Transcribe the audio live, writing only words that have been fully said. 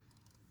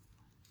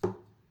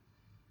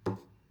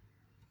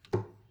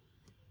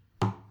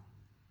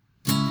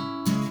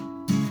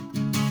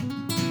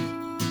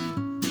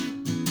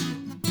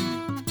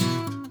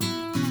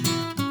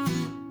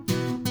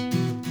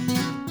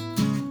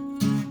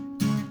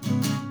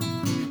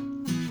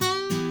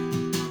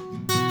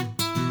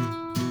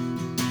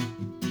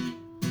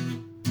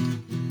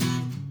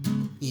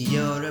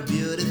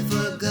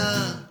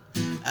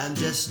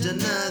just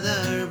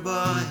another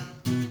boy.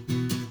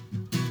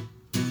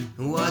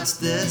 What's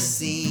the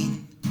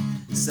scene?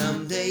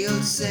 Someday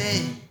you'll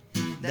say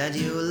that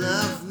you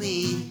love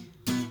me,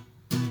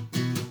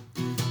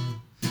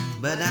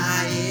 but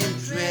I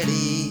ain't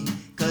ready,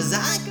 'cause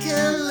I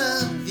can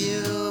love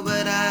you